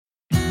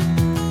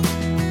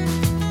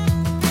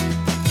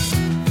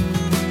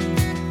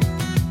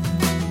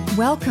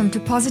Welcome to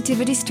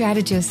Positivity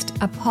Strategist,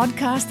 a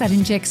podcast that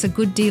injects a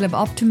good deal of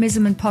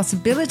optimism and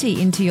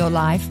possibility into your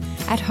life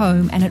at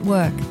home and at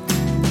work.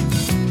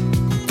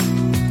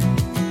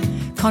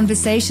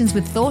 Conversations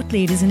with thought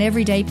leaders and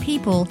everyday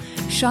people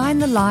shine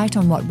the light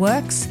on what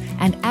works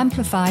and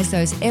amplifies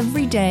those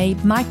everyday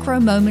micro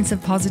moments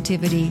of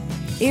positivity,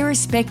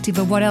 irrespective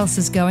of what else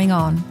is going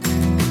on.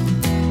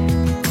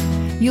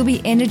 You'll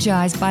be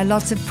energized by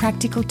lots of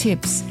practical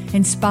tips,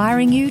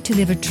 inspiring you to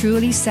live a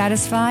truly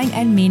satisfying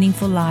and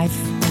meaningful life.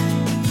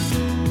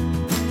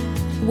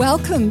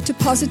 Welcome to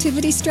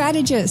Positivity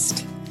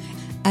Strategist,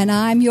 and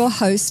I'm your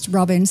host,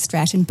 Robin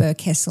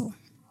Stratton-Burkessel.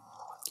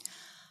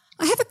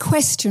 I have a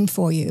question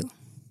for you.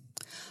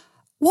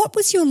 What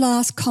was your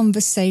last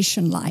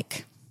conversation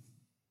like?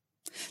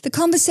 The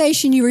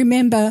conversation you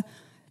remember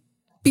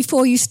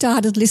before you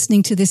started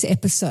listening to this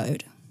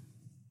episode.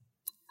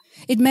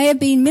 It may have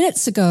been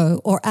minutes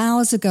ago or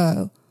hours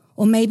ago,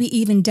 or maybe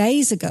even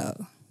days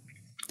ago.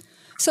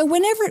 So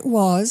whenever it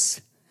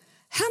was,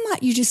 how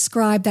might you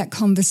describe that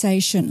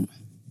conversation?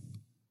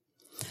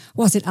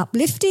 Was it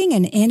uplifting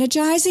and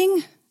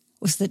energizing?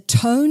 Was the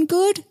tone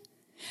good?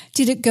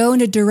 Did it go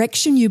in a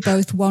direction you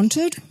both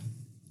wanted?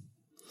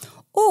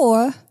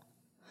 Or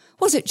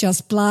was it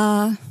just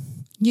blah,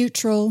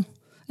 neutral,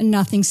 and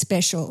nothing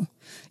special?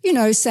 You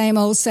know, same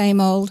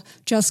old,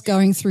 just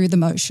going through the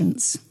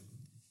motions.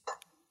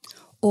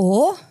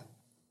 Or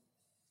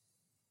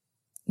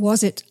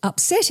was it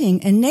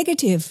upsetting and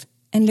negative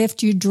and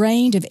left you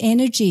drained of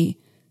energy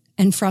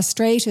and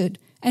frustrated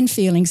and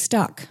feeling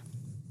stuck?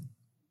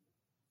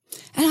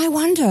 And I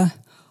wonder,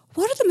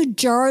 what are the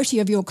majority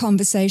of your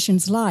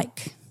conversations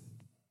like?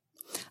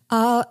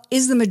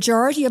 Is the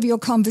majority of your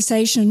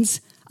conversations,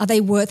 are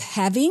they worth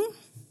having?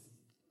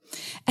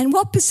 And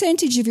what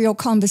percentage of your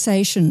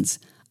conversations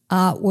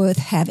are worth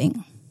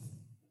having?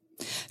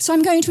 So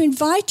I'm going to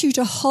invite you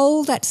to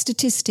hold that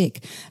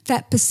statistic,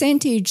 that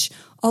percentage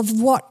of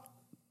what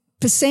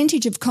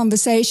percentage of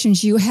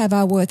conversations you have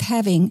are worth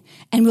having,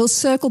 and we'll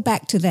circle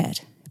back to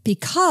that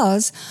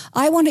because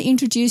I want to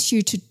introduce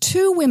you to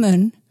two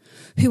women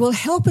who will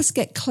help us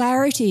get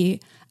clarity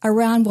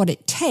around what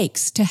it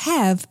takes to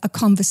have a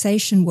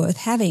conversation worth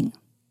having.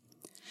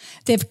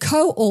 They've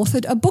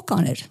co-authored a book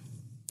on it,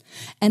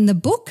 and the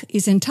book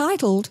is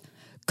entitled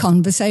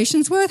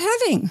Conversations Worth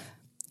Having,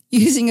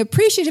 Using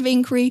Appreciative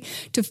Inquiry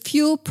to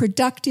Fuel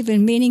Productive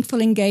and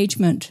Meaningful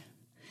Engagement.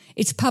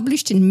 It's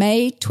published in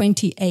May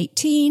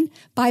 2018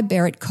 by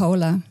Barrett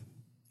Kohler.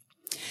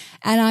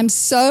 And I'm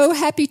so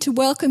happy to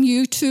welcome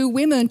you two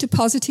women to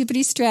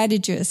Positivity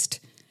Strategist.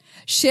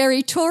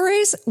 Sherry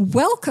Torres,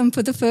 welcome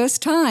for the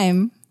first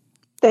time.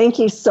 Thank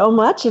you so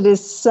much. It is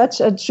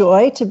such a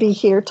joy to be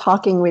here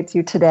talking with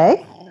you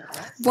today.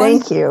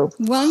 Thank you.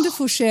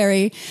 Wonderful,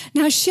 Sherry.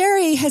 Now,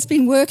 Sherry has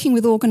been working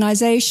with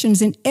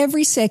organizations in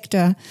every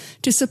sector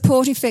to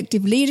support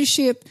effective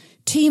leadership,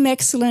 team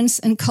excellence,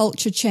 and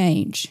culture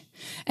change.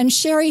 And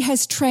Sherry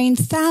has trained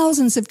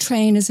thousands of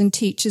trainers and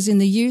teachers in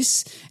the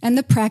use and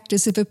the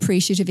practice of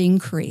appreciative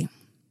inquiry.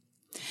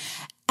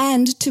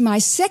 And to my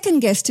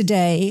second guest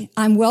today,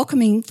 I'm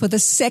welcoming for the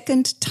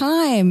second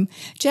time,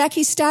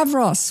 Jackie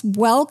Stavros.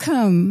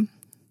 Welcome.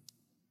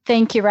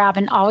 Thank you,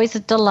 Robin. Always a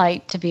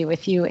delight to be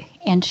with you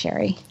and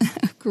Sherry.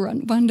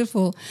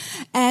 Wonderful.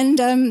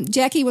 And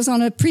Jackie was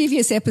on a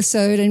previous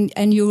episode,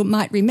 and you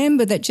might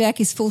remember that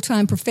Jackie's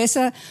full-time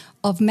professor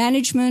of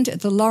management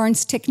at the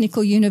Lawrence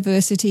Technical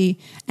University,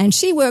 and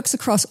she works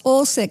across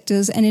all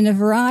sectors and in a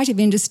variety of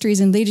industries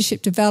in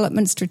leadership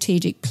development,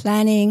 strategic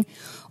planning,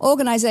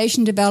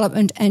 organization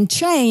development, and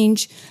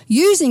change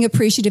using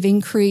appreciative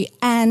inquiry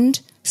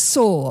and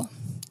SOAR.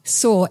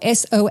 SOAR,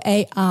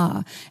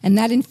 S-O-A-R, and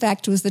that, in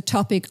fact, was the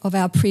topic of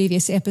our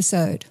previous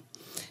episode.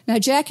 Now,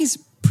 Jackie's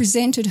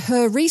presented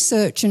her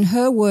research and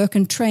her work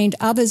and trained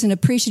others in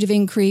appreciative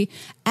inquiry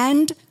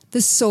and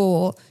the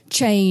SOAR,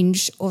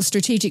 change or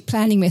strategic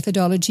planning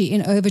methodology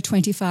in over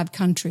 25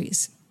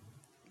 countries.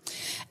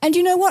 And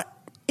you know what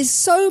is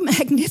so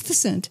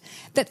magnificent?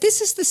 That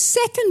this is the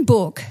second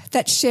book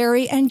that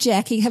Sherry and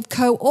Jackie have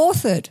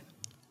co-authored.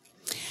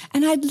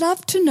 And I'd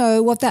love to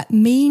know what that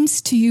means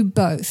to you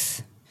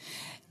both.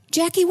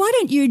 Jackie, why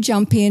don't you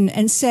jump in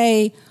and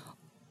say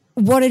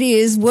what it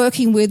is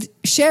working with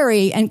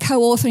Sherry and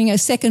co-authoring a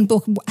second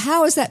book?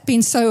 How has that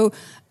been so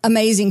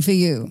amazing for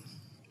you?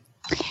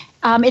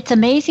 It's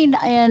amazing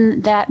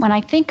in that when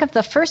I think of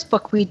the first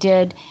book we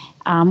did,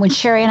 when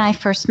Sherry and I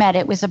first met,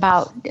 it was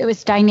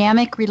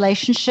dynamic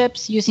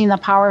relationships using the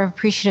power of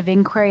appreciative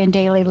inquiry in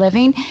daily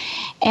living.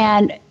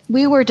 And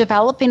we were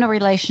developing a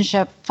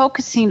relationship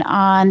focusing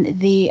on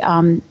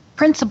the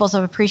principles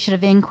of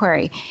appreciative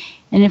inquiry.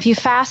 And if you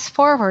fast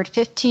forward,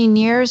 15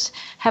 years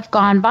have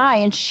gone by,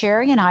 and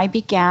Sherry and I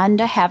began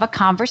to have a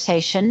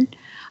conversation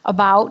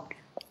about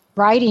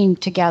writing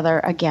together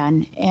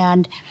again.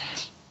 And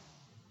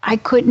I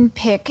couldn't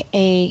pick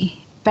a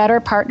better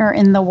partner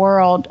in the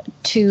world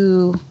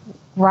to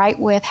write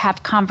with,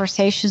 have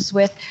conversations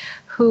with,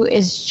 who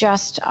is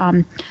just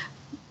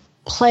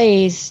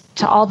plays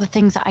to all the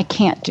things that I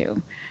can't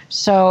do.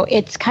 So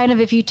it's kind of,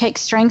 if you take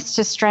strengths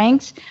to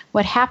strengths,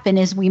 what happened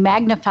is we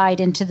magnified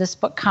into this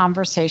book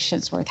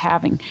Conversations Worth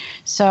Having.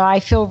 So I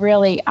feel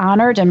really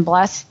honored and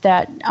blessed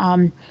that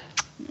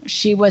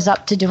she was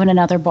up to doing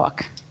another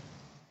book.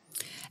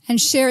 And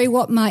Sherry,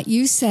 what might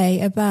you say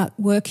about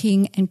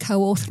working and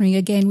co-authoring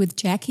again with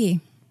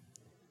Jackie?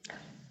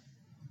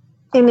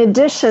 In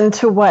addition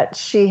to what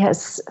she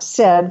has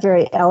said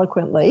very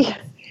eloquently,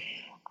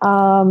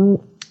 one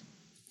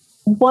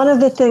of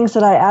the things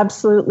that I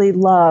absolutely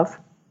love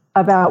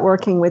about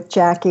working with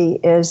Jackie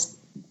is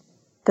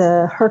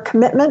her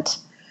commitment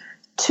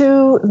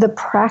to the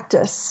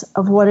practice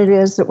of what it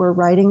is that we're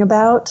writing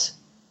about,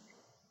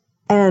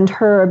 and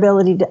her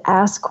ability to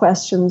ask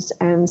questions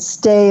and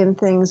stay in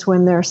things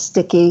when they're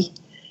sticky.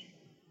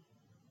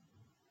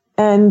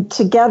 And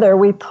together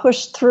we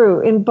pushed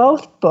through, in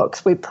both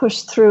books, we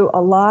pushed through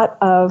a lot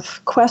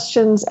of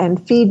questions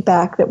and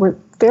feedback that were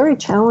very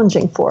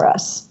challenging for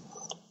us.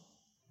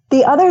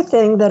 The other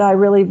thing that I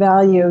really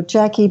value,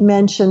 Jackie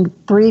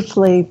mentioned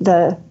briefly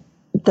the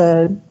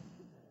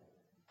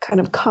kind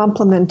of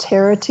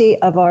complementarity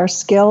of our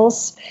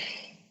skills.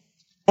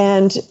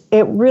 And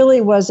it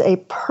really was a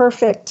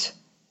perfect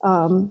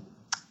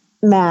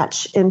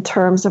match in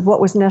terms of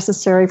what was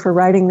necessary for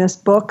writing this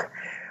book.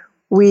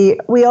 We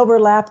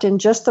overlapped in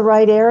just the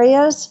right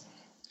areas,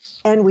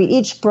 and we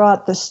each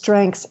brought the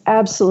strengths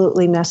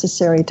absolutely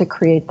necessary to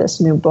create this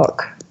new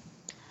book.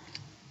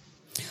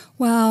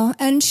 Wow.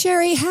 And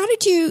Sherry, how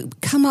did you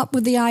come up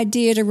with the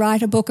idea to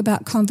write a book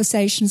about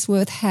conversations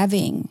worth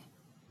having?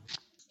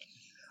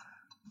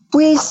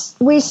 We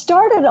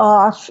started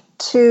off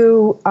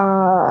to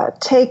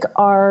take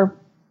our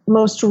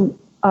most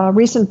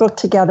recent book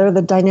together,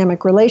 the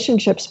Dynamic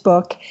Relationships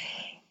book,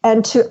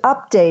 and to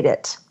update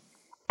it.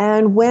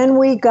 And when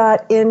we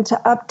got into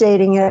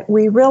updating it,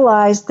 we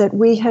realized that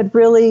we had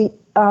really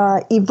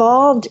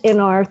evolved in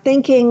our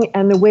thinking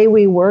and the way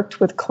we worked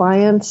with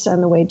clients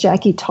and the way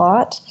Jackie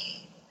taught.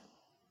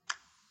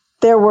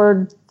 There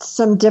were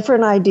some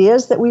different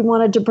ideas that we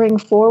wanted to bring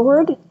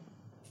forward.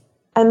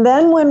 And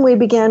then when we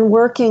began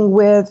working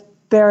with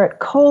Barrett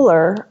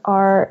Kohler,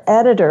 our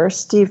editor,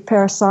 Steve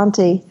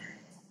Parasanti,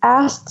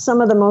 asked some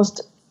of the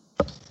most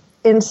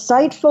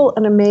insightful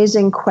and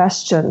amazing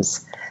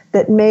questions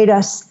that made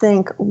us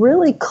think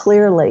really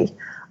clearly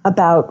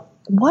about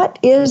what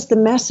is the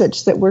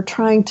message that we're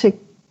trying to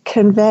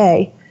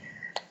convey.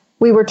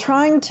 We were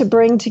trying to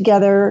bring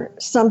together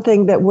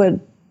something that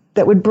would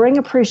bring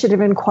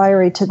appreciative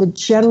inquiry to the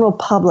general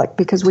public,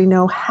 because we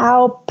know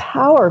how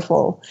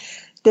powerful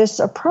this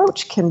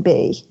approach can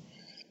be.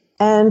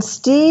 And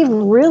Steve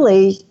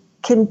really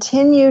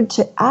continued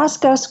to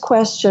ask us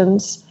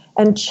questions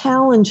and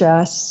challenge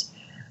us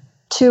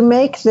to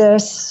make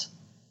this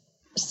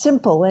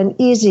simple and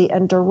easy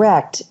and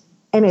direct.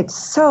 And it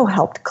so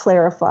helped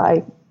clarify,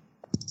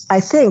 I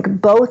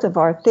think, both of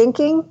our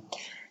thinking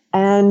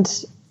and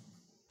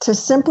to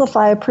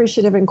simplify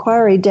appreciative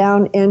inquiry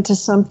down into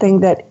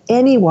something that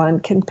anyone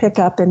can pick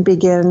up and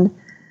begin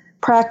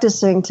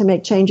practicing to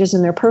make changes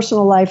in their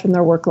personal life and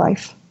their work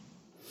life.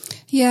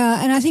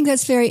 Yeah, and I think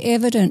that's very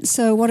evident.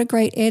 So what a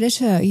great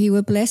editor you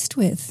were blessed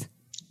with.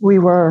 We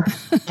were.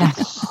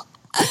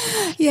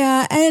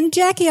 Yeah, and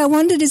Jackie, I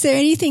wondered, is there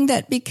anything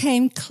that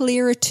became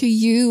clearer to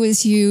you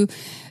as you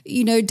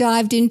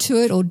dived into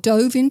it or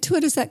dove into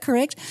it? Is that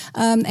correct?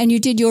 And you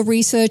did your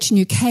research and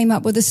you came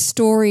up with the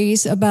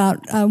stories about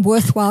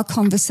worthwhile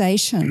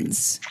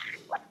conversations.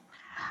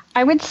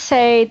 I would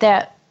say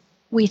that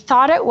we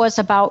thought it was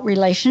about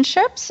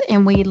relationships,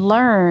 and we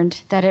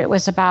learned that it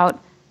was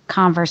about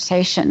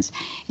conversations.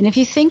 And if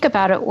you think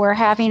about it, we're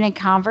having a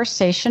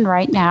conversation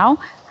right now.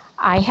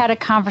 I had a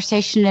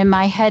conversation in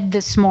my head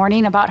this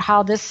morning about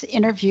how this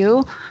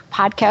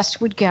podcast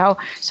would go.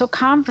 So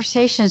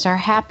conversations are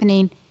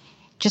happening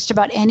just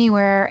about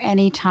anywhere,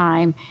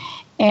 anytime.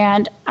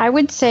 And I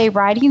would say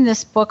writing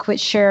this book with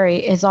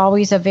Sherry is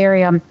always a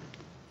very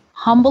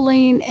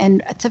humbling,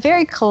 and it's a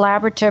very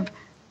collaborative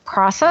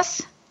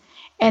process.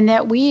 And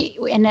that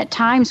at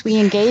times we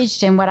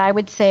engaged in what I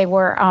would say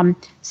were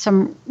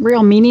some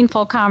real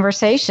meaningful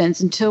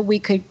conversations until we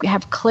could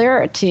have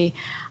clarity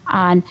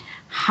on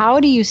how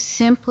do you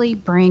simply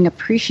bring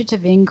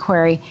appreciative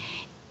inquiry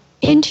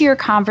into your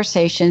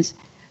conversations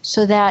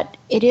so that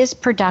it is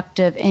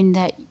productive and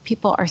that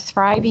people are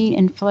thriving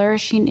and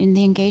flourishing and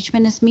the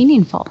engagement is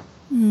meaningful.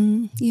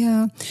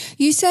 Yeah.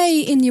 You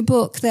say in your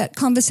book that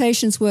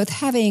conversations worth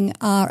having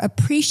are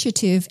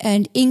appreciative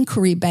and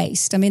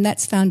inquiry-based. I mean,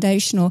 that's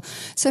foundational.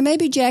 So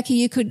maybe, Jackie,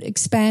 you could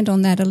expand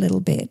on that a little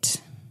bit.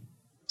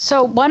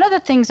 So one of the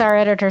things our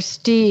editor,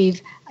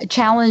 Steve,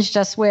 challenged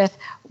us with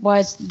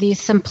was the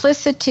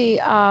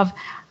simplicity of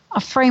a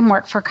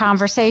framework for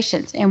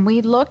conversations. And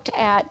we looked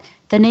at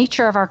the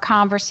nature of our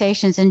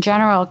conversations in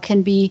general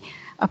can be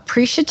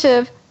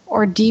appreciative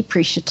or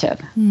depreciative.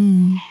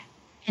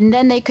 And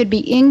then they could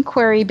be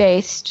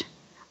inquiry-based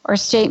or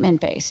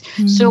statement-based.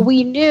 So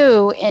we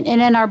knew, and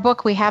in our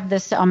book we have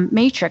this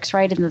matrix,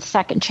 right, in the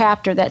second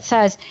chapter that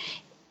says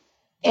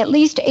at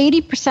least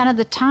 80% of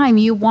the time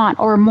you want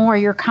or more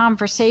your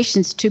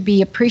conversations to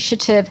be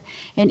appreciative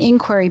and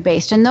inquiry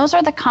based. And those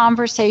are the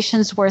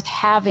conversations worth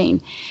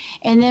having.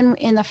 And then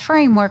in the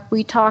framework,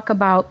 we talk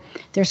about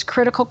there's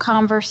critical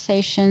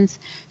conversations,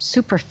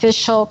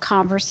 superficial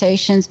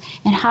conversations,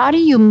 and how do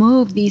you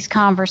move these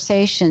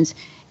conversations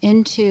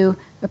into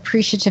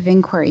appreciative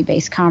inquiry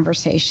based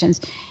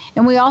conversations.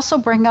 And we also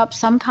bring up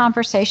some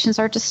conversations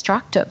are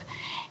destructive.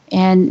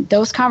 And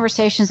those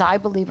conversations, I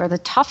believe, are the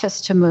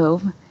toughest to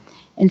move.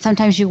 And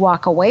sometimes you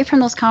walk away from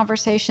those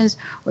conversations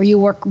or you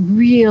work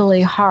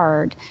really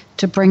hard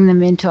to bring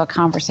them into a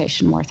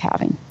conversation worth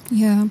having.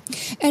 Yeah.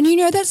 And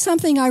that's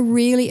something I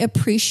really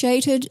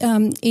appreciated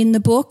in the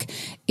book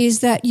is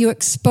that you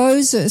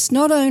expose us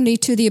not only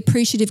to the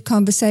appreciative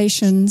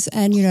conversations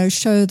and,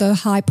 show the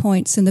high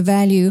points and the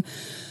value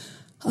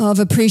of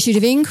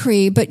appreciative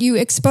inquiry, but you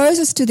expose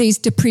us to these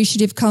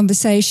depreciative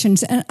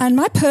conversations.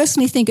 And I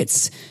personally think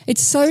it's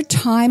so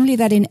timely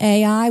that in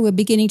AI we're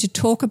beginning to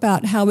talk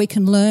about how we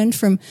can learn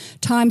from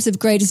times of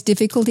greatest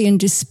difficulty and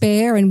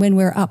despair and when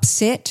we're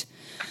upset,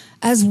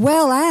 as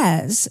well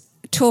as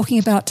talking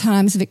about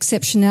times of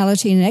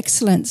exceptionality and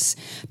excellence.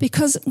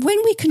 Because when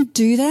we can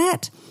do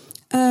that,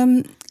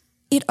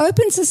 it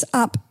opens us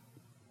up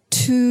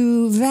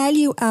to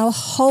value our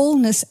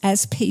wholeness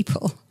as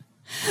people.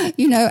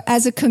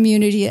 As a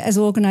community, as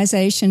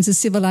organizations, as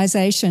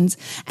civilizations,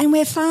 and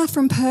we're far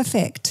from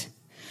perfect.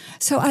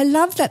 So I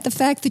love that the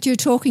fact that you're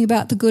talking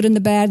about the good and the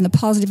bad and the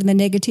positive and the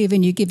negative,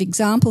 and you give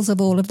examples of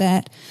all of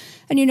that.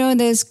 And,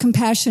 there's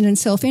compassion and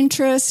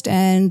self-interest,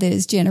 and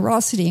there's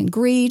generosity and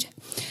greed.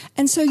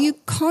 And so you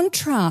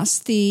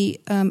contrast the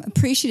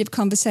appreciative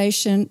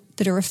conversation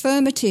that are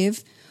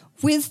affirmative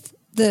with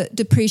the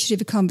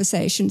depreciative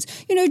conversations,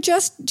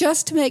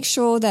 just to make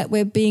sure that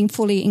we're being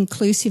fully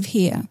inclusive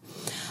here.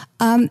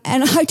 And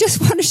I just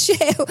want to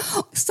share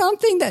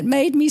something that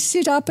made me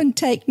sit up and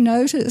take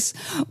notice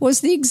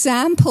was the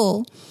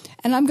example,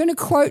 and I'm going to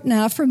quote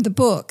now from the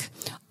book,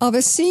 of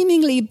a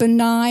seemingly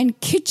benign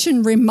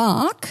kitchen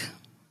remark,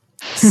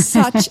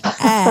 such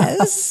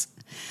as,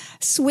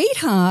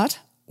 "Sweetheart,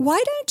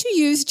 why don't you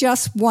use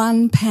just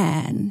one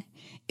pan?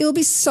 It'll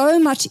be so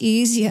much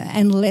easier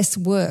and less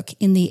work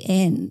in the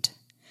end."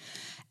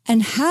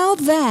 And how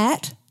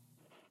that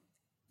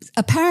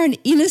apparent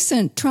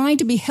innocent, trying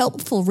to be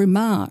helpful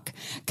remark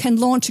can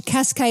launch a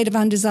cascade of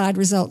undesired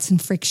results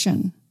and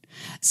friction.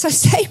 So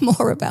say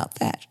more about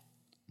that.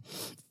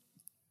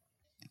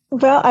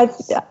 Well,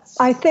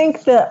 I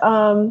think that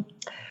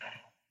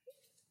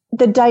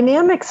the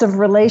dynamics of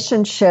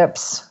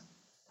relationships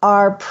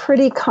are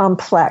pretty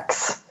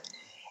complex,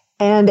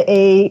 and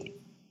a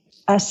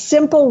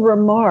simple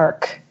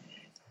remark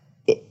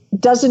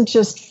doesn't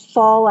just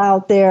fall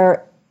out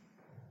there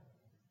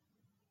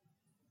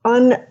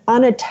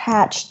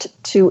unattached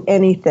to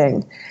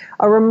anything.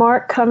 A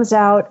remark comes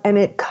out, and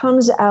it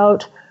comes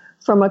out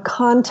from a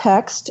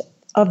context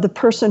of the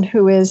person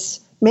who is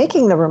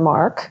making the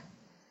remark,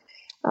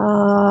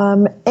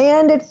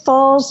 and it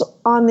falls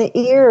on the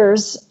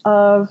ears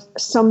of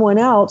someone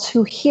else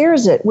who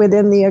hears it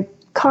within the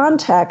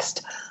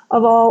context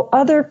of all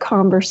other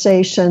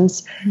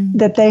conversations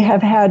that they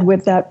have had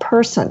with that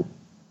person.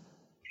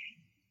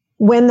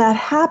 When that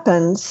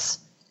happens,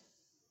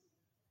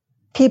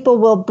 people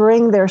will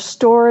bring their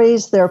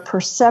stories, their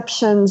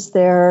perceptions,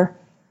 their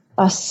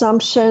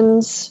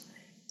assumptions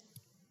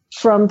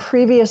from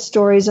previous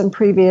stories and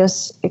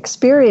previous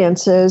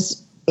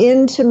experiences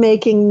into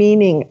making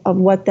meaning of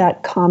what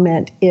that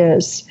comment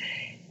is.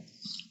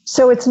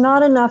 So it's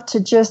not enough to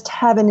just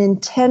have an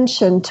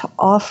intention to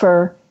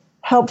offer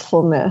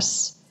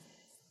helpfulness.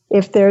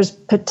 If there's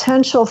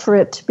potential for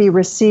it to be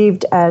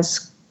received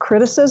as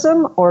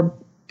criticism or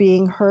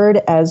being heard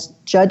as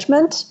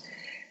judgment,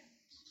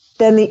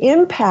 then the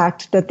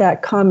impact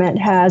that comment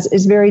has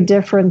is very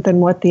different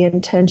than what the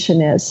intention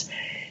is.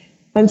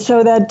 And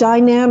so that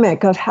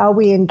dynamic of how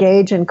we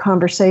engage in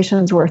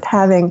conversations worth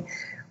having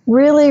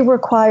really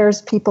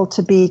requires people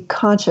to be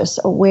conscious,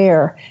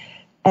 aware,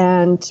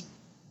 and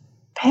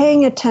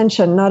paying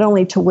attention not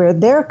only to where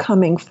they're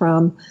coming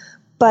from,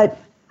 but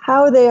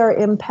how they are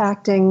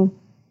impacting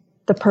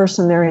the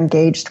person they're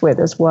engaged with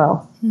as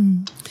well.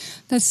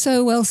 That's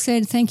so well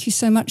said. Thank you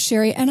so much,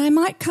 Sherry. And I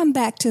might come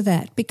back to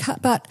that.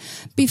 But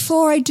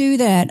before I do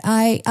that,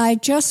 I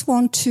just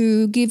want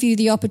to give you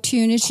the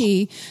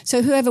opportunity.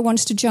 So whoever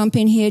wants to jump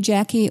in here,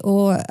 Jackie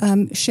or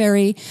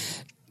Sherry,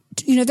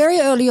 very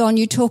early on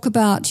you talk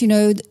about,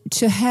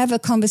 to have a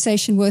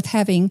conversation worth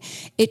having,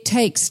 it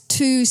takes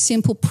two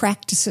simple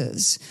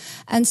practices.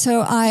 And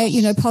so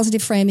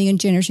positive framing and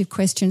generative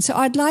questions. So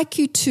I'd like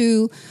you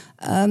to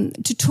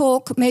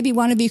talk, maybe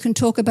one of you can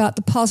talk about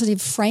the positive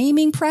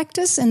framing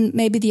practice and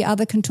maybe the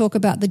other can talk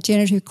about the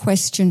generative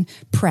question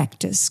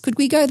practice. Could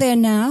we go there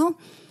now?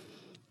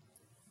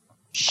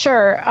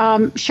 Sure.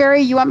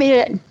 Sherry, you want me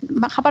to,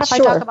 how about if I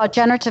talk about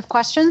generative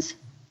questions?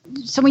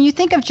 So when you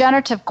think of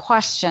generative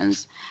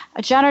questions,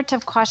 a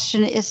generative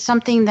question is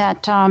something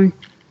that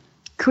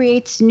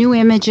creates new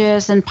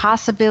images and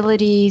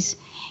possibilities,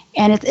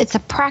 and it's a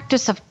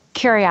practice of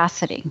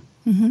curiosity.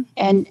 Mm-hmm.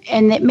 And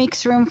it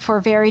makes room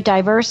for very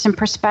diverse and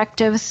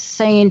perspectives,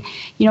 saying,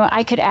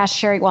 I could ask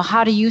Sherry, well,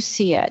 how do you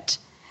see it?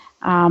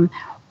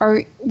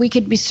 Or we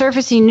could be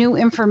surfacing new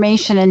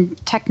information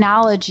and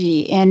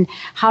technology, and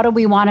how do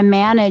we want to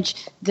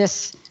manage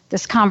this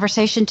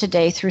conversation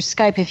today through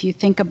Skype? If you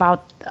think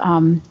about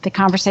the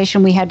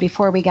conversation we had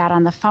before we got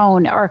on the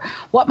phone, or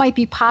what might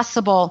be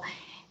possible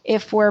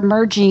if we're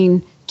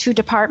merging two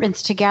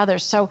departments together.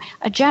 So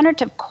a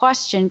generative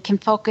question can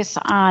focus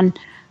on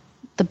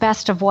the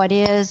best of what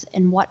is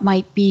and what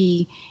might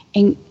be,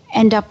 and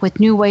end up with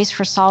new ways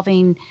for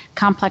solving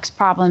complex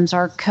problems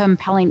or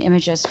compelling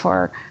images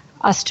for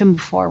us to move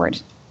forward.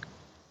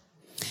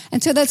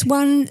 And so that's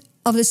one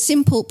of the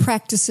simple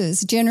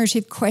practices,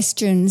 generative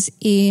questions,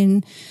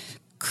 in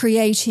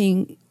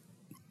creating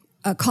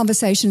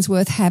conversations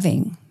worth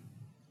having.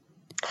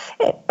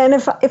 And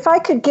if I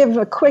could give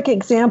a quick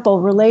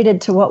example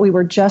related to what we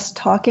were just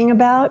talking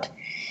about,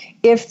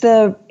 if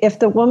the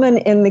woman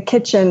in the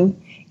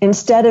kitchen,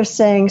 instead of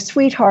saying,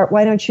 "Sweetheart,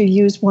 why don't you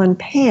use one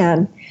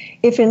pan?"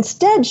 if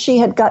instead she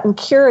had gotten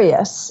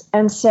curious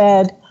and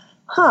said,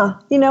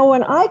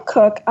 when I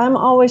cook, I'm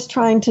always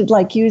trying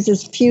to use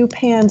as few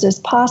pans as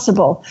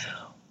possible.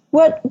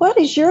 What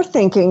is your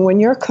thinking when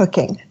you're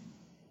cooking?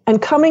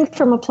 And coming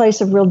from a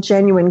place of real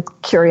genuine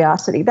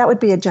curiosity, that would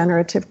be a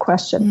generative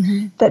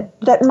question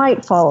that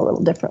might fall a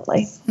little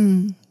differently.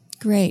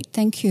 Great,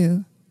 thank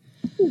you.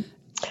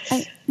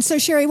 So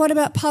Sherry, what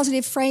about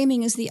positive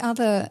framing as the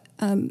other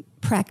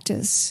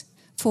practice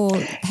for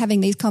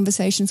having these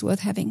conversations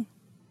worth having?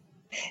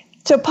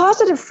 So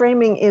positive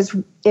framing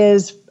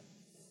is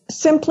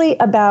simply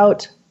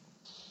about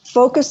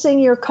focusing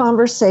your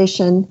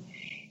conversation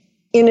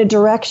in a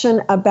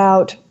direction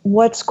about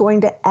what's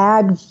going to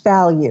add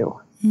value.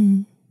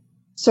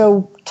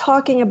 So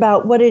talking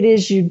about what it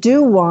is you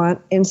do want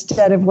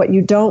instead of what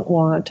you don't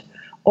want,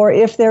 or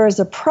if there is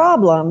a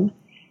problem,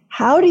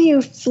 how do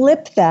you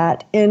flip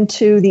that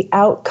into the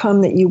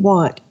outcome that you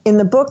want? In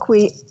the book,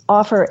 we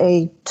offer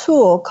a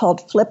tool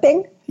called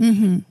flipping,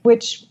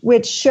 which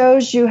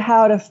shows you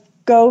how to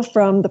go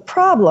from the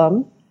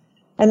problem,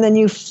 and then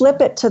you flip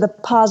it to the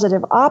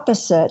positive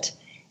opposite,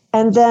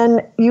 and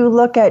then you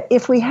look at,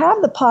 if we have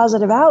the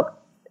positive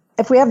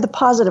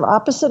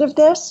opposite of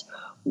this,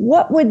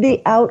 what would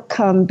the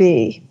outcome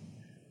be?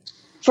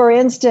 For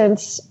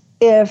instance,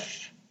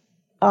 if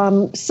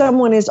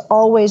someone is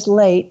always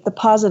late, the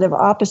positive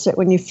opposite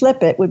when you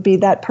flip it would be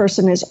that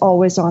person is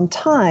always on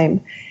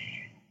time.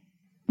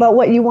 But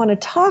what you want to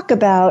talk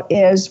about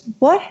is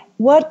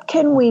what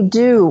can we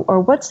do, or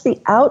what's the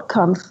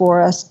outcome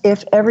for us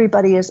if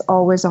everybody is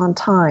always on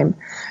time?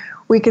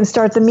 We can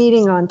start the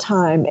meeting on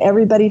time.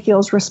 Everybody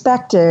feels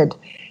respected.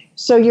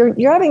 So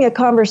you're having a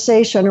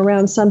conversation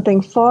around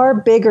something far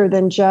bigger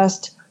than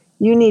just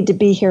you need to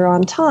be here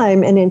on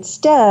time. And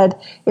instead,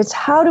 it's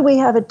how do we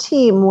have a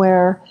team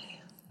where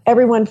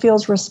everyone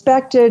feels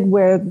respected,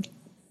 where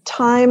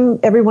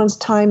everyone's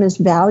time is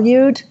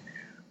valued,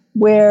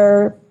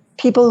 where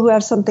people who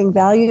have something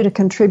value to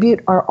contribute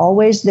are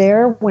always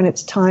there when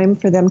it's time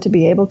for them to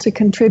be able to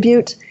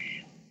contribute.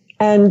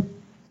 And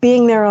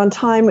being there on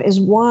time is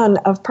one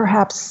of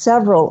perhaps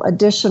several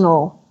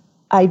additional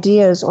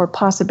ideas or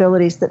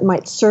possibilities that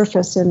might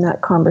surface in that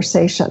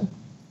conversation.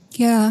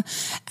 Yeah.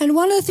 And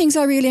one of the things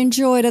I really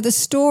enjoyed are the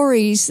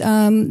stories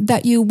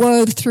that you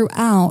wove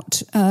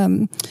throughout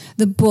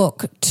the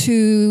book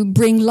to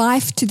bring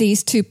life to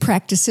these two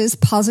practices,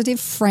 positive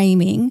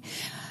framing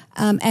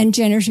and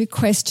generative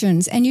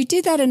questions. And you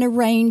did that in a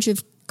range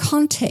of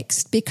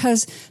context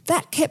because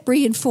that kept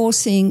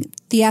reinforcing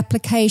the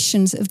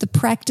applications of the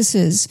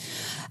practices.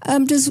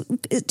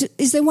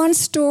 Is there one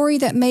story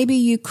that maybe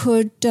you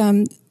could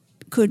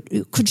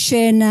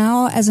share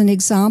now as an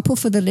example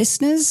for the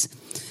listeners?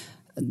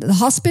 The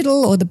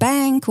hospital or the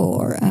bank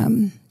or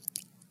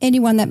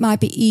anyone that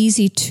might be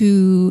easy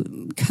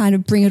to kind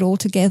of bring it all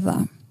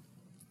together?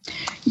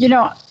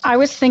 I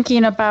was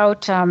thinking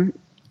about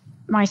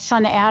my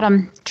son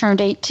Adam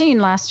turned 18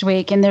 last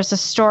week, and there's a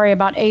story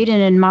about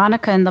Aiden and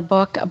Monica in the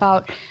book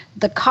about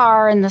the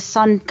car and the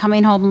son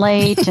coming home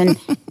late and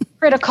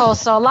critical.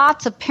 So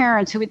lots of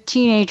parents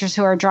teenagers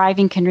who are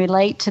driving can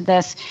relate to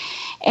this.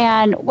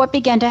 And what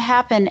began to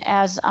happen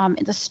as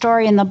the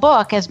story in the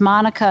book, as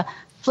Monica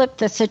flipped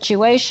the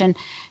situation,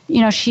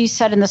 she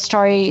said in the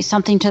story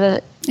something to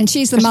the... And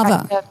she's the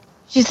mother.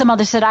 She's the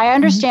mother, said, I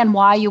understand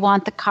why you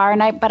want the car,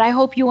 but I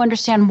hope you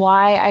understand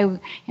why I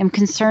am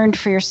concerned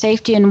for your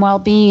safety and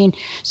well-being.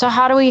 So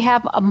how do we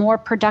have a more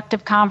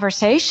productive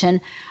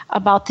conversation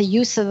about the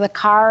use of the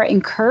car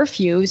in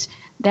curfews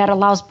that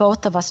allows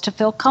both of us to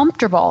feel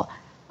comfortable?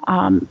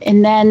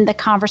 And then the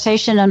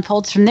conversation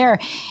unfolds from there.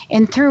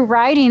 And through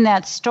writing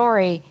that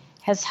story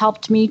has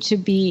helped me to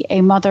be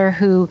a mother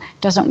who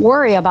doesn't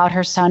worry about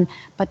her son,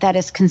 but that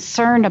is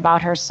concerned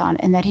about her son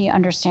and that he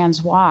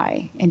understands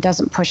why and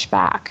doesn't push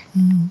back.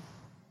 Mm.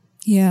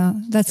 Yeah,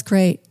 that's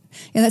great.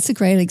 Yeah, that's a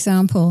great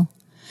example.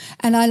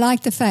 And I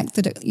like the fact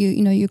that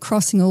you're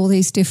crossing all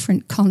these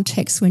different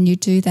contexts when you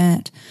do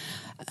that.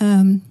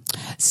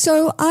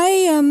 So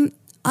I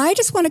I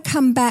just want to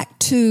come back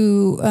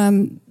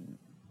to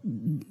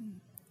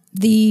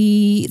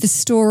the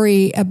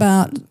story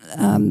about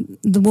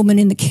the woman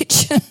in the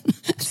kitchen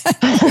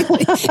that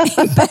really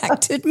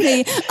impacted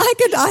me.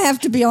 I have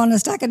to be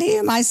honest, I could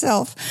hear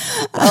myself.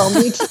 Oh,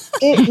 me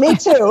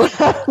too.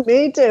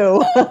 Me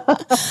too.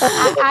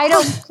 I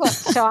don't cook,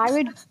 so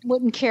I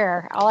wouldn't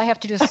care. All I have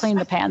to do is clean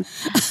the pans.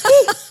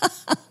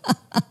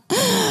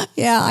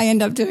 Yeah, I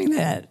end up doing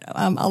that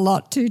a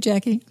lot too,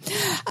 Jackie.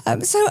 I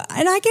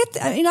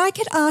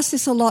get asked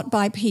this a lot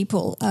by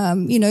people,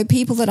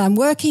 people that I'm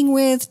working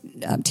with,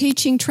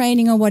 teaching,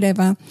 training, or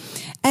whatever.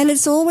 And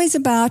it's always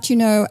about,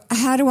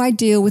 how do I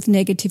deal with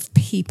negative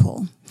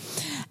people?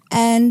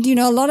 And,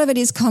 a lot of it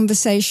is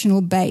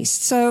conversational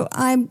based. So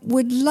I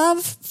would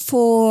love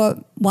for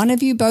one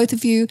of you, both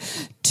of you,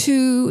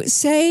 to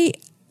say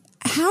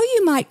how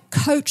you might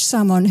coach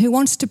someone who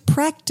wants to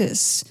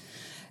practice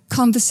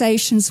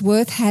conversations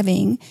worth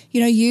having,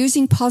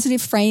 using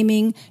positive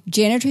framing,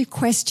 generative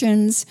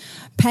questions,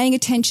 paying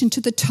attention to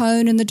the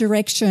tone and the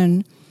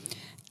direction.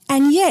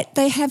 And yet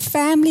they have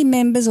family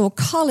members or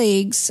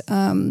colleagues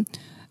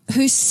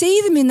who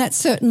see them in that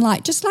certain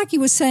light, just like you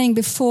were saying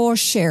before,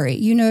 Sherry.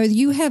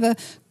 You have a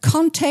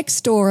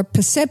context or a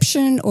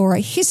perception or a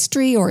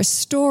history or a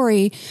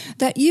story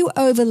that you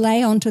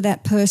overlay onto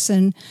that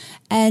person,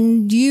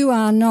 and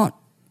you're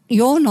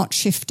not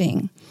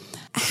shifting.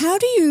 How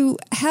do you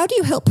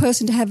help a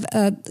person to have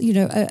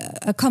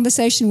a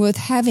conversation worth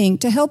having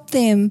to help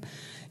them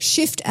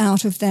shift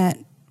out of that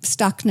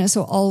stuckness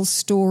or old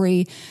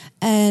story,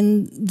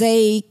 and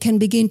they can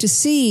begin to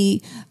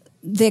see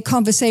their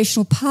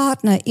conversational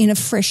partner in a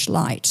fresh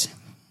light?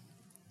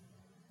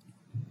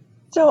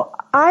 So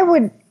I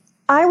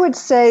would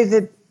say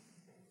that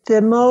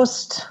the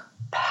most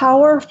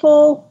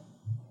powerful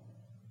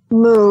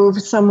move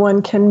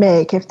someone can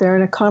make if they're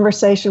in a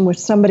conversation with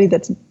somebody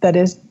that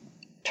is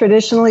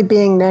traditionally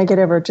being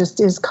negative or just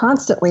is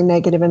constantly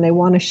negative and they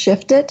want to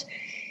shift it,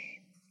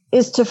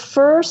 is to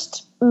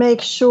first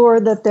make sure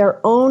that their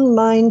own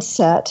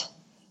mindset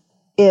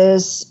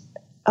has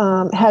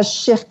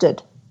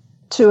shifted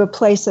to a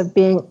place of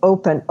being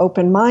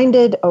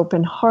open-minded,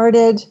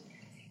 open-hearted,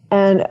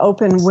 and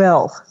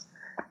open-will,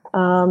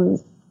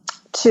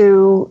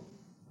 to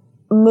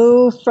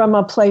move from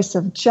a place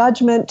of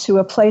judgment to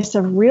a place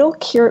of real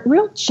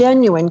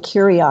genuine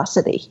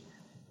curiosity.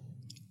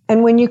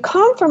 And when you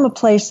come from a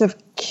place of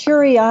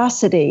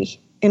curiosity,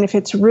 and if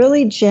it's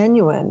really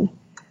genuine,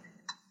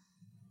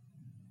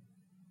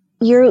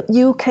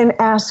 you can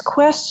ask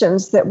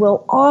questions that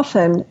will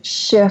often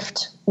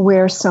shift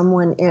where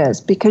someone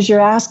is, because you're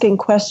asking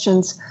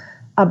questions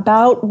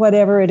about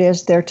whatever it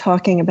is they're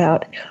talking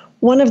about.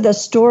 One of the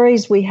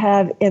stories we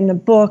have in the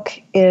book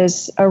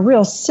is a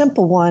real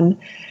simple one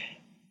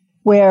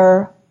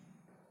where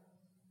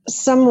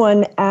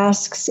someone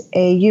asks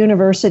a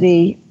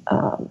university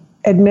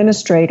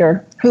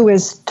administrator who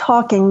is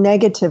talking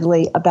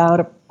negatively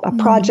about a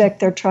project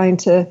they're trying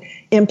to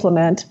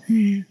implement.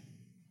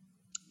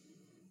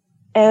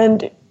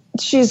 And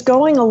she's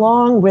going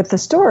along with the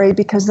story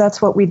because that's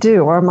what we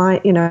do.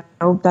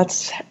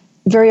 That's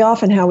very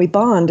often how we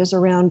bond, is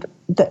around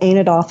the ain't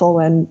it awful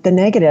and the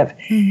negative.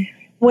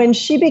 When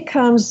she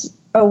becomes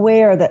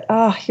aware that,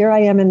 here I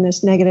am in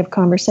this negative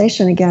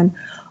conversation again,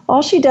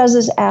 all she does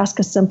is ask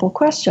a simple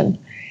question.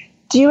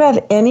 Do you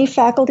have any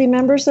faculty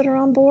members that are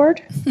on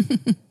board?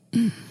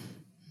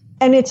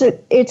 And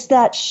it's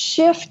that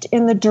shift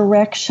in the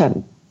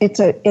direction. It's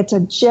a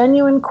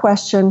genuine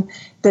question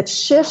that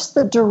shifts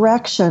the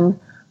direction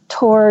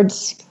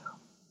towards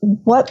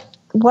what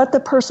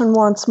the person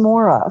wants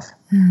more of.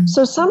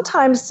 So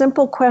sometimes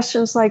simple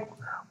questions like,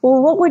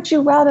 well, what would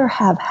you rather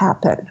have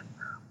happen?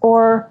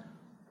 Or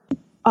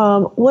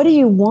what do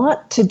you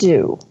want to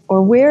do?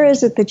 Or where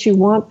is it that you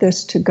want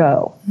this to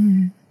go?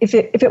 If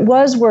it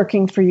was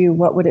working for you,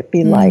 what would it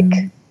be like?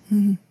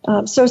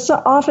 So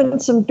often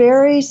some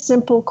very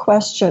simple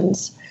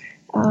questions,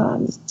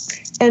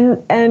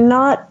 and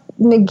not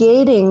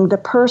negating the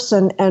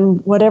person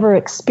and whatever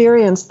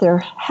experience they're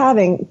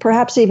having,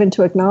 perhaps even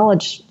to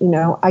acknowledge,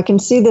 I can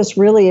see this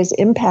really is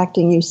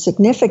impacting you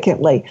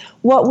significantly.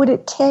 What would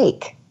it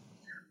take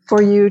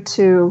for you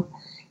to,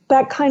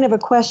 that kind of a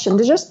question,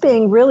 to just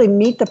really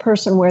meet the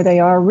person where they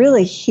are,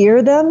 really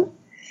hear them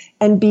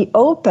and be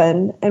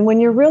open. And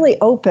when you're really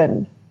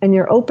open and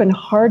you're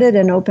open-hearted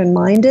and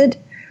open-minded,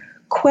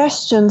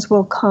 questions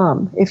will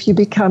come if you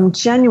become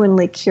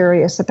genuinely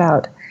curious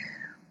about,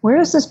 where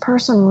does this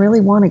person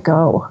really want to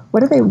go?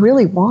 What do they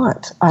really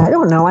want? I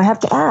don't know. I have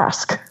to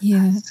ask.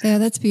 Yeah,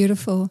 that's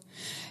beautiful.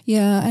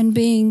 Yeah, and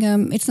being,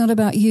 it's not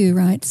about you,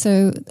 right?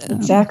 So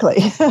exactly.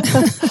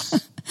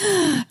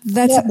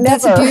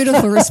 That's a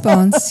beautiful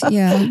response.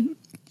 Yeah.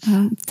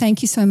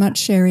 Thank you so much,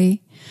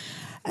 Sherry.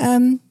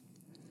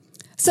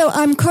 So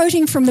I'm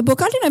quoting from the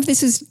book. I don't know if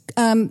this is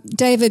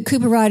David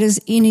Cooperrider's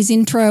in his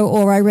intro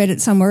or I read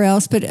it somewhere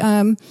else, but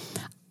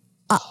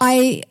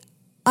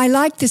I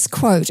like this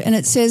quote, and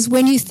it says,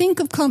 when you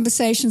think of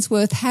conversations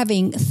worth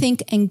having,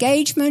 think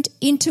engagement,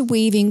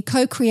 interweaving,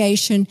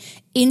 co-creation,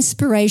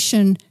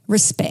 inspiration,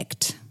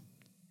 respect.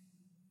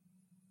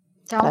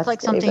 Sounds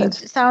like something. David.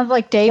 Sounds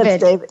like David.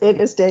 That's David.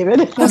 It is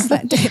David. Was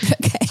that David?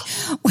 Okay.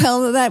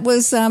 Well, that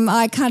was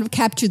I kind of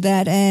captured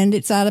that, and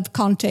it's out of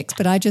context,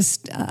 but I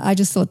just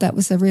thought that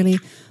was a really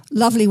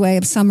lovely way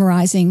of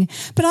summarizing.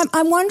 But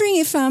I'm wondering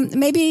if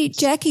maybe,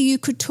 Jackie, you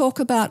could talk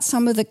about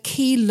some of the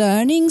key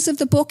learnings of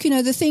the book,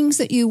 the things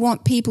that you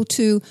want people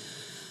to,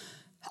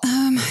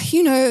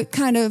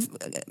 kind of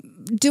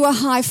do a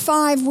high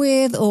five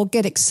with or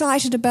get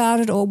excited about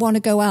it or want to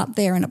go out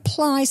there and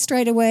apply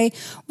straight away.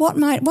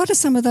 What are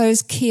some of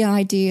those key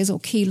ideas or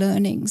key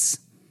learnings?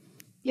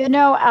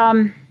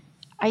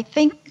 I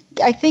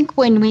think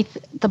when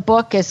the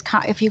book is,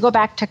 if you go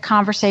back to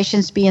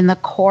conversations being the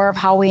core of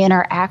how we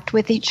interact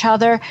with each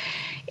other,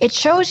 it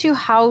shows you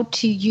how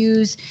to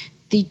use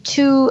the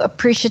 2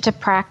 appreciative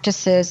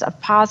practices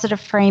of positive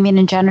framing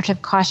and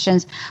generative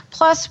questions.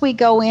 Plus, we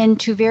go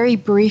into very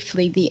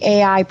briefly the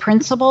AI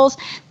principles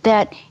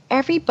that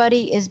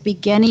everybody is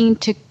beginning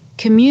to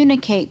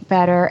communicate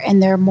better,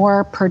 and they're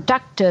more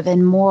productive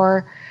and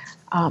more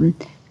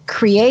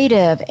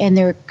creative, and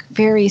they're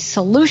very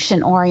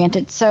solution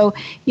oriented. So,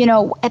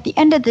 at the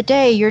end of the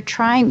day, you're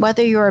trying,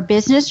 whether you're a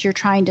business, you're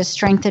trying to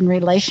strengthen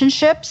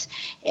relationships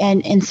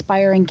and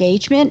inspire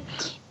engagement.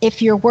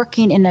 If you're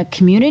working in a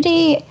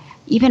community,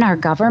 even our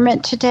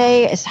government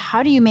today, is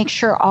how do you make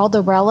sure all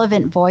the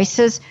relevant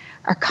voices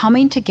are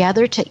coming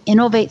together to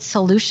innovate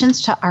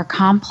solutions to our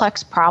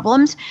complex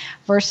problems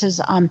versus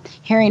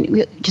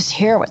just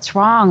hear what's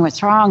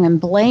wrong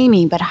and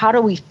blaming, but how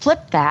do we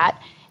flip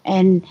that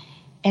and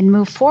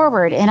move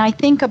forward? And I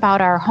think about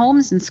our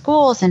homes and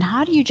schools, and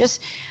how do you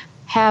just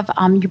have,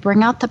 you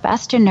bring out the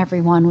best in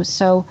everyone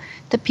so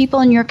the people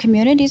in your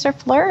communities are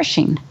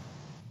flourishing.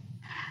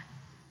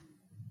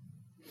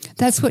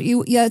 That's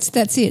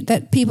that's it,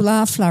 that people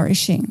are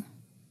flourishing.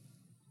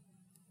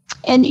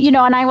 And,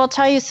 and I will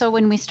tell you, so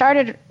when we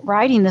started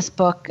writing this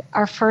book,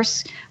 our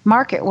first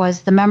market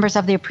was the members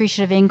of the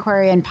appreciative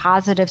inquiry and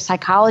positive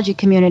psychology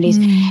communities.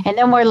 And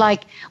then we're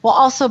like, well,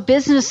 also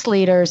business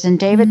leaders. And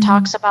David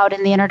talks about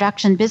in the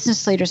introduction,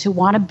 business leaders who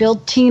want to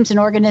build teams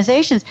and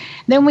organizations.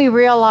 Then we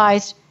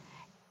realized,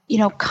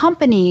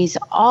 companies,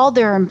 all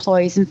their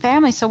employees and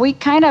families. So we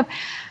kind of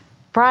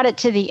brought it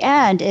to the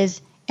end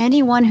is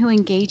anyone who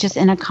engages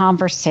in a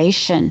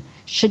conversation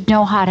should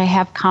know how to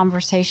have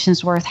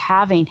conversations worth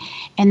having.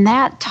 And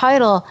that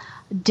title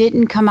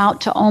didn't come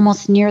out to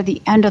almost near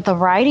the end of the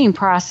writing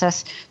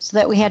process, so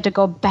that we had to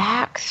go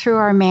back through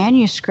our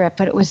manuscript,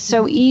 but it was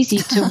so easy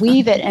to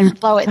weave it and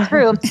flow it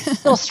through.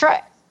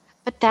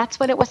 But that's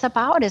what it was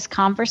about, is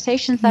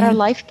conversations that are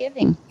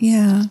life-giving.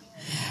 Yeah.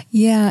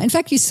 Yeah. In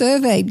fact, you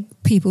surveyed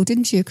people,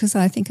 didn't you? Because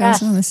I think I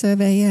was on a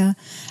survey, yeah.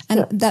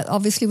 And that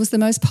obviously was the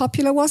most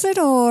popular, was it?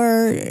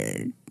 Or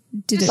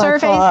did it? By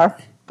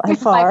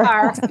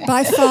far.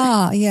 By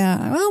far,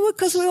 yeah. Well,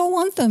 because we all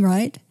want them,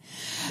 right?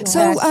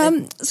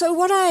 Yeah. So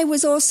what I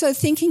was also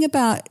thinking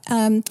about,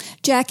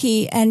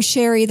 Jackie and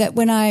Sherry, that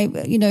when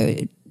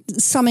I,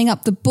 summing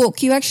up the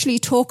book, you actually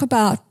talk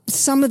about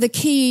some of the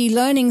key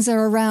learnings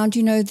are around,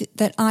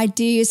 that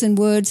ideas and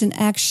words and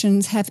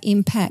actions have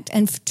impact,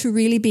 and to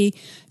really be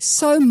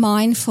so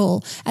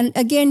mindful. And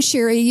again,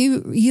 Sherry,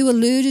 you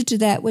alluded to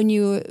that when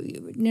you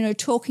were,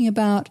 talking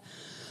about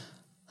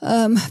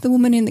the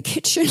woman in the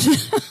kitchen.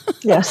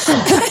 Yes.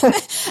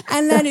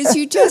 And that is,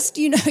 you just,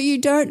 you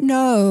don't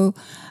know.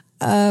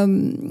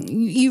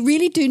 You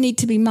really do need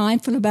to be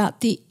mindful about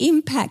the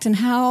impact and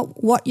how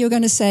what you're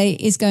going to say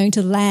is going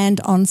to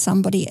land on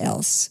somebody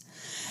else.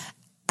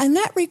 And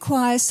that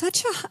requires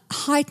such a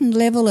heightened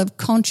level of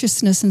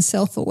consciousness and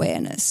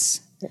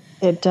self-awareness.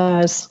 It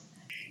does.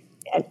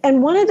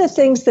 And one of the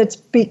things that's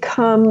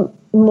become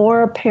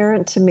more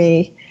apparent to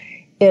me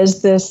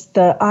is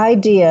the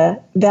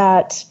idea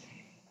that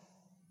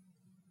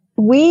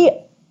we're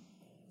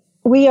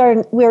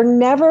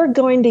never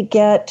going to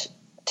get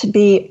to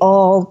be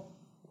all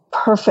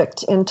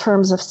perfect in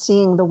terms of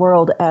seeing the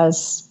world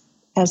as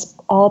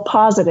all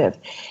positive.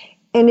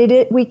 And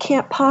we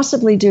can't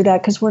possibly do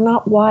that because we're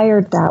not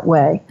wired that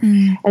way.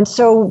 And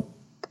so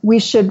we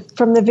should,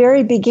 from the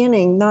very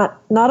beginning, not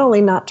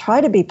only not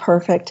try to be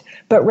perfect,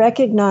 but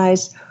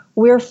recognize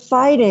we're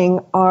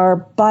fighting our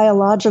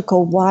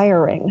biological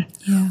wiring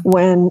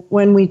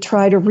when we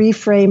try to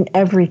reframe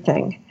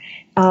everything.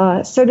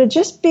 So to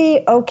just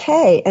be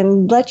okay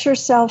and let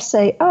yourself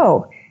say,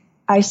 oh,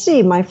 I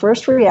see, my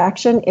first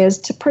reaction is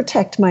to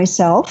protect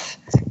myself.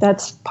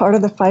 That's part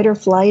of the fight or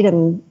flight.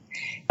 And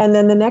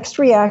then the next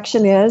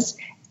reaction is,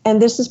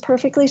 and this is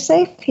perfectly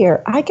safe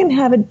here, I can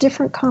have a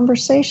different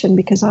conversation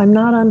because I'm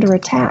not under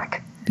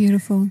attack.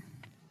 Beautiful.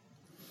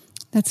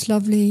 That's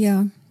lovely,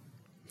 yeah.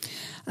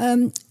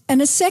 And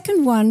a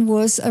second one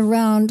was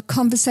around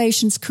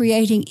conversations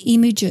creating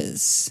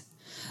images,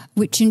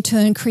 which in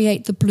turn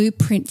create the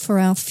blueprint for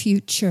our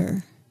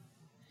future.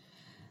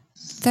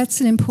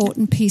 That's an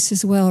important piece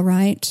as well,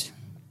 right?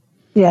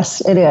 Yes,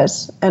 it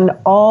is. And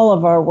all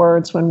of our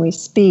words when we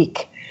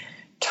speak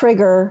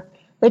trigger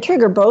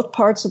both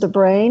parts of the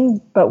brain,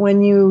 but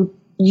when you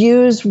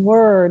use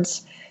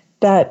words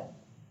that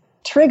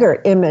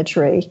trigger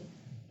imagery,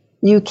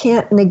 you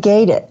can't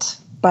negate it.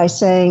 by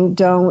saying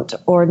don't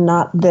or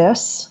not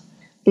this,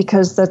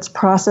 because that's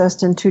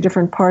processed in two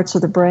different parts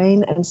of the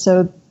brain. And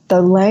so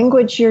the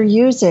language you're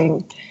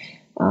using,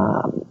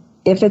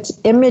 if it's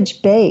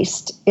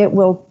image-based, it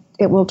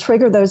will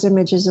trigger those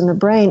images in the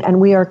brain, and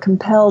we are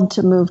compelled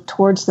to move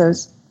towards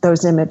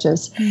those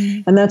images.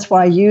 And that's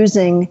why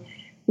using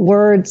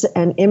words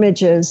and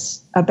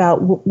images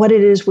about what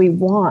it is we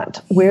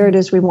want, where it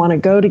is we want to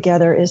go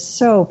together is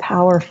so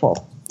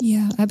powerful.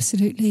 Yeah,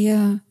 absolutely,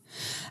 yeah.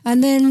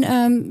 And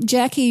then,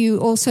 Jackie, you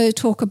also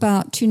talk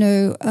about,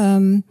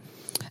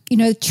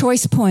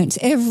 choice points.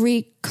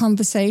 Every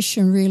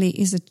conversation really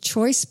is a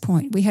choice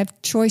point. We have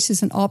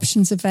choices and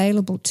options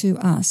available to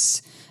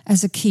us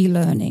as a key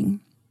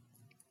learning.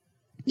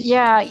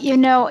 Yeah,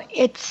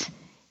 it's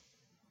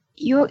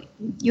you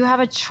have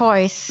a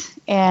choice.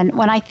 And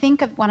when I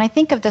think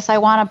of this, I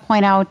want to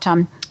point out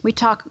we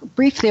talk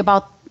briefly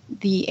about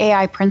the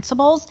AI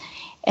principles,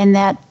 and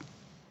that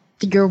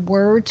your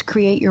words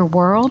create your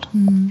world.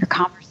 Your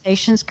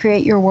conversations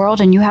create your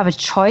world, and you have a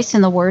choice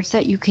in the words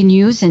that you can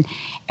use. And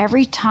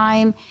every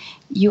time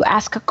you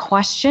ask a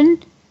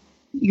question,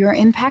 you're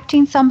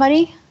impacting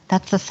somebody.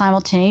 That's the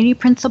simultaneity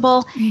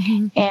principle.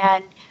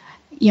 And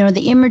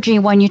the imagery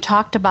one you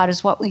talked about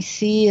is what we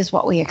see, is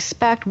what we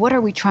expect. What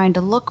are we trying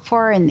to look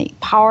for in the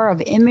power of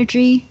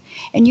imagery?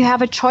 And you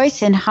have a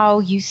choice in how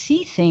you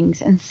see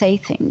things and say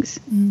things.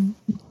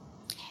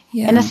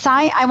 Yeah. And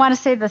I want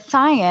to say the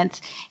science,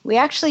 we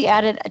actually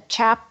added a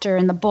chapter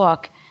in the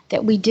book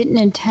that we didn't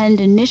intend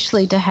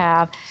initially to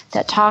have,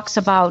 that talks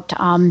about,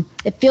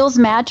 it feels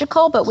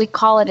magical, but we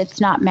call it,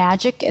 it's not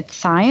magic, it's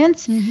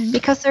science,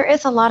 because there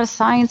is a lot of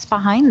science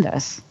behind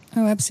this.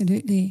 Oh,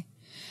 absolutely.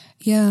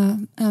 Yeah.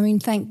 I mean,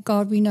 thank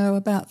God we know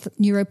about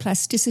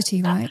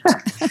neuroplasticity, right?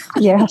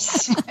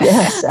 Yes,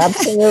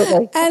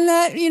 absolutely. And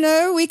that,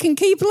 we can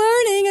keep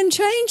learning and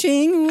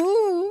changing.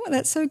 Ooh,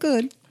 that's so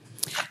good.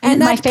 And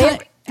my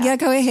favorite... Yeah,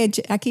 go ahead,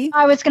 Jackie.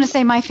 I was going to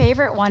say my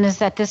favorite one is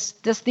that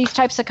these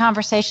types of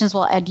conversations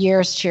will add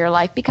years to your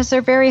life because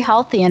they're very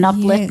healthy and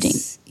uplifting.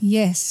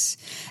 Yes.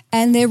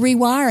 And they're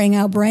rewiring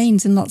our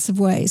brains in lots of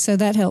ways, so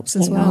that helps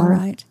as well,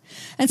 right?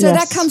 And so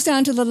that comes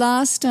down to the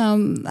last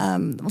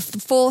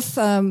fourth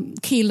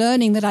key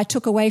learning that I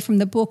took away from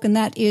the book, and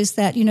that is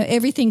that,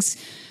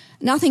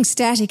 nothing's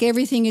static,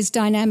 everything is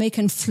dynamic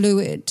and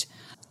fluid.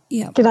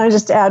 Yeah. Can I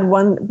just add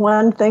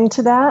one thing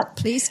to that?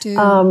 Please do.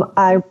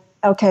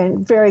 Okay,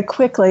 very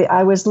quickly,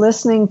 I was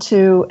listening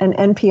to an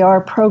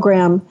NPR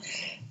program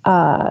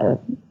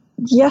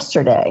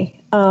yesterday,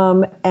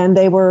 and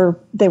they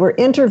were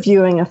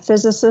interviewing a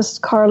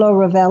physicist, Carlo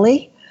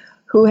Rovelli,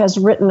 who has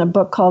written a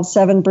book called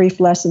 7 Brief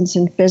Lessons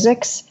in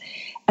Physics.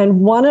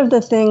 And one of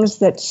the things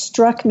that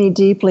struck me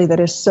deeply that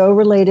is so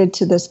related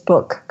to this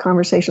book,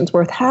 Conversations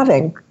Worth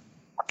Having,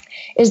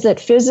 is that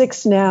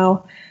physics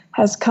now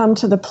has come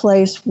to the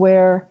place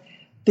where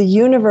the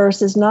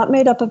universe is not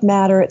made up of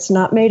matter. It's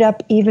not made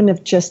up even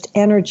of just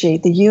energy.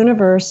 The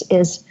universe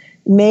is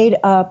made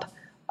up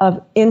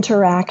of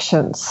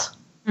interactions.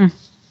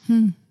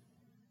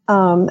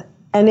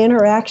 And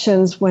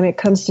interactions, when it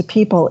comes to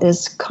people,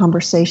 is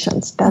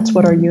conversations. That's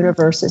what our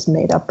universe is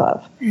made up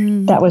of.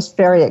 That was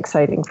very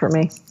exciting for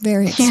me.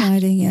 Very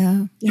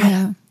exciting,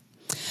 yeah.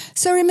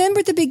 So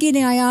remember at the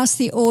beginning I asked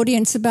the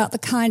audience about the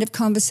kind of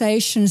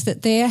conversations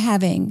that they're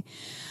having,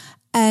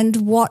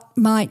 and what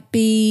might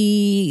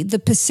be the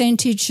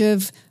percentage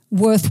of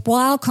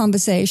worthwhile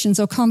conversations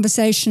or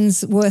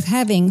conversations worth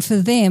having for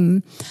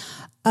them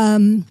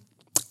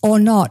or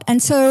not.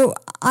 And so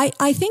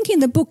I think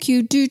in the book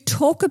you do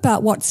talk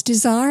about what's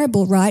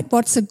desirable, right?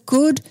 What's a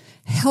good,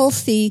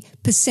 healthy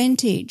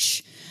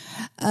percentage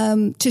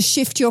to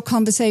shift your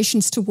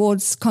conversations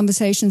towards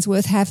conversations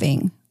worth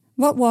having.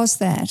 What was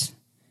that?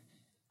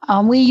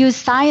 We use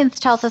science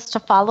tells us to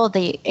follow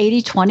the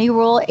 80-20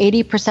 rule,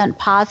 80%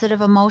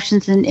 positive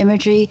emotions and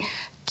imagery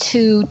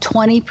to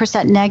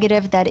 20%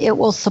 negative, that it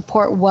will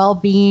support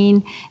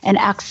well-being and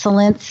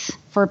excellence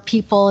for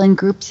people and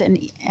groups and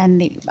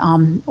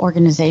the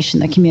organization,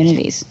 the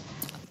communities.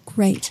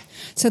 Great.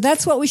 So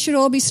that's what we should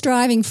all be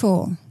striving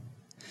for.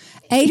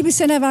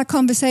 80% of our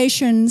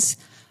conversations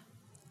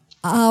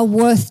are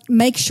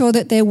make sure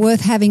that they're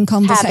worth having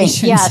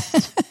conversations.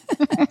 Yes.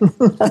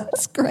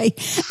 That's great.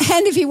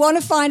 And if you want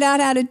to find out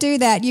how to do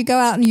that, you go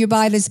out and you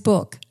buy this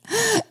book.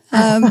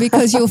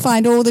 Because you'll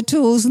find all the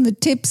tools and the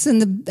tips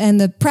and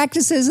the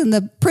practices and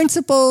the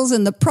principles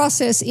and the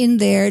process in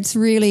there.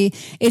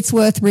 It's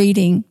worth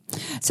reading.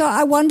 So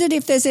I wondered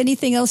if there's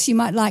anything else you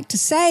might like to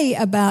say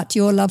about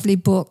your lovely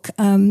book,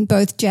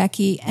 both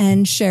Jackie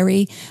and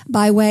Sherry,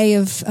 by way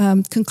of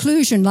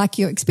conclusion, like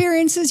your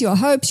experiences, your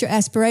hopes, your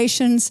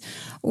aspirations,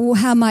 or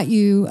how might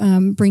you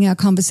bring our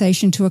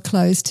conversation to a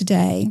close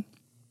today?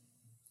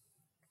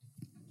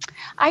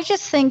 I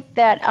just think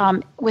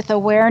that with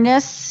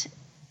awareness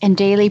and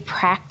daily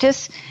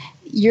practice,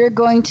 you're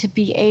going to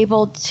be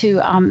able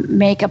to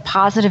make a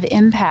positive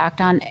impact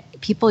on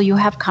people you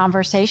have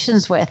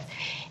conversations with,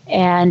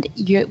 and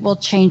it will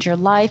change your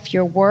life,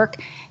 your work,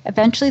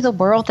 eventually the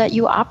world that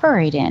you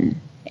operate in,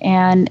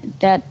 and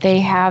that they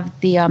have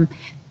the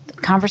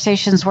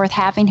conversations worth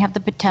having have the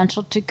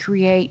potential to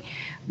create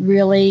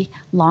really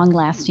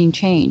long-lasting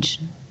change.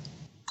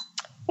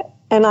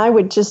 And I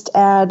would just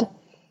add,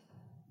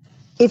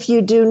 if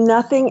you do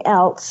nothing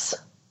else,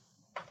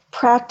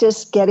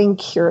 practice getting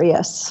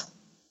curious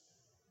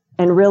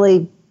and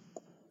really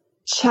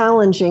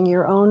challenging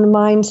your own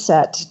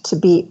mindset to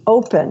be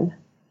open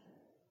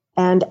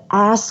and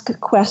ask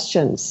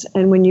questions.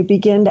 And when you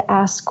begin to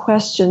ask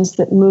questions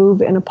that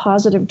move in a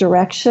positive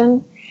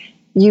direction,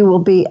 you will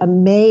be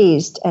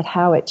amazed at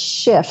how it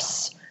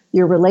shifts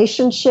your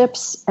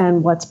relationships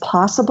and what's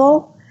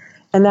possible.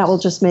 And that will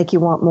just make you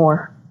want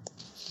more.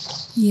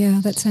 Yeah,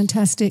 that's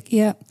fantastic.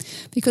 Yeah,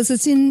 because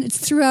it's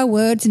through our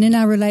words and in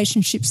our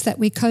relationships that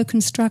we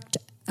co-construct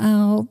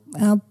our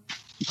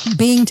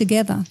being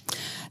together.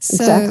 So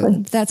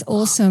exactly. That's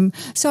awesome.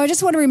 So I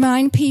just want to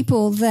remind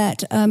people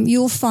that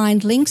you'll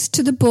find links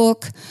to the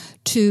book,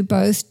 to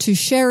both to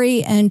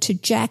Sherry and to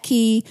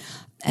Jackie,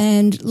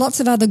 and lots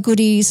of other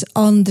goodies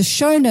on the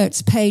show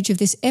notes page of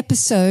this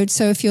episode.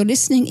 So if you're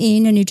listening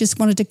in and you just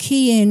wanted to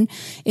key in,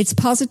 it's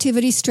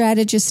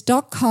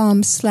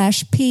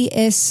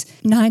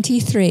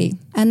positivitystrategist.com/PS93.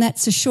 And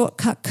that's a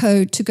shortcut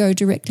code to go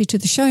directly to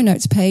the show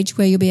notes page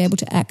where you'll be able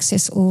to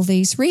access all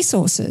these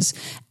resources.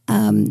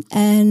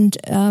 And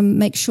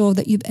make sure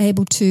that you're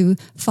able to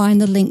find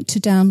the link to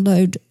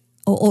download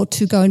or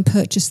to go and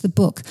purchase the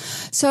book.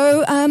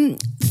 So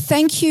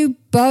thank you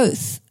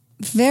both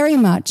very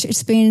much.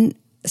 It's been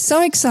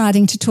so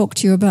exciting to talk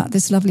to you about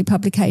this lovely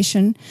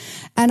publication.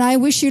 And I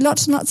wish you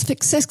lots and lots of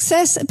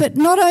success, but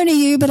not only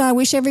you, but I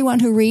wish everyone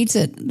who reads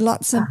it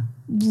lots of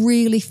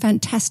really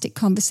fantastic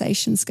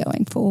conversations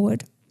going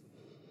forward.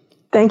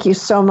 Thank you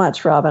so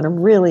much, Robin. I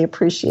really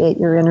appreciate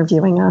your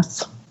interviewing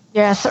us.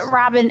 Yes,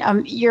 Robin,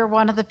 you're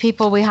one of the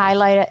people we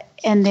highlight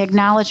in the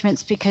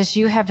acknowledgments because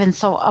you have been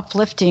so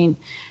uplifting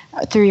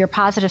through your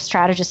positive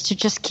strategist to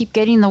just keep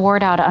getting the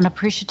word out on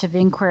appreciative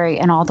inquiry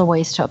and all the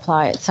ways to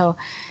apply it. So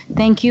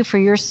thank you for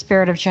your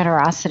spirit of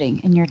generosity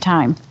and your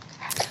time.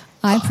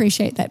 I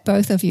appreciate that,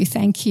 both of you.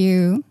 Thank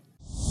you.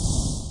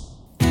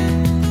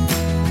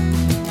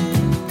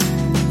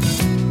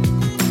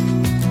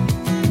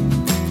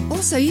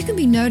 Also, you can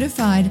be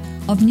notified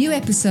of new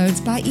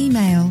episodes by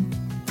email.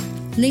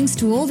 Links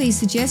to all these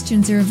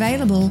suggestions are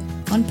available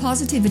on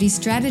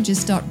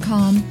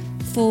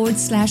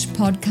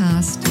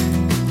positivitystrategist.com/podcast.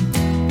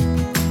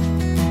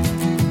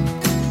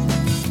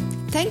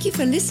 Thank you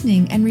for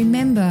listening, and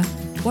remember,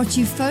 what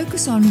you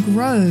focus on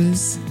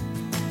grows.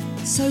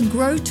 So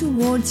grow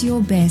towards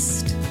your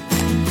best.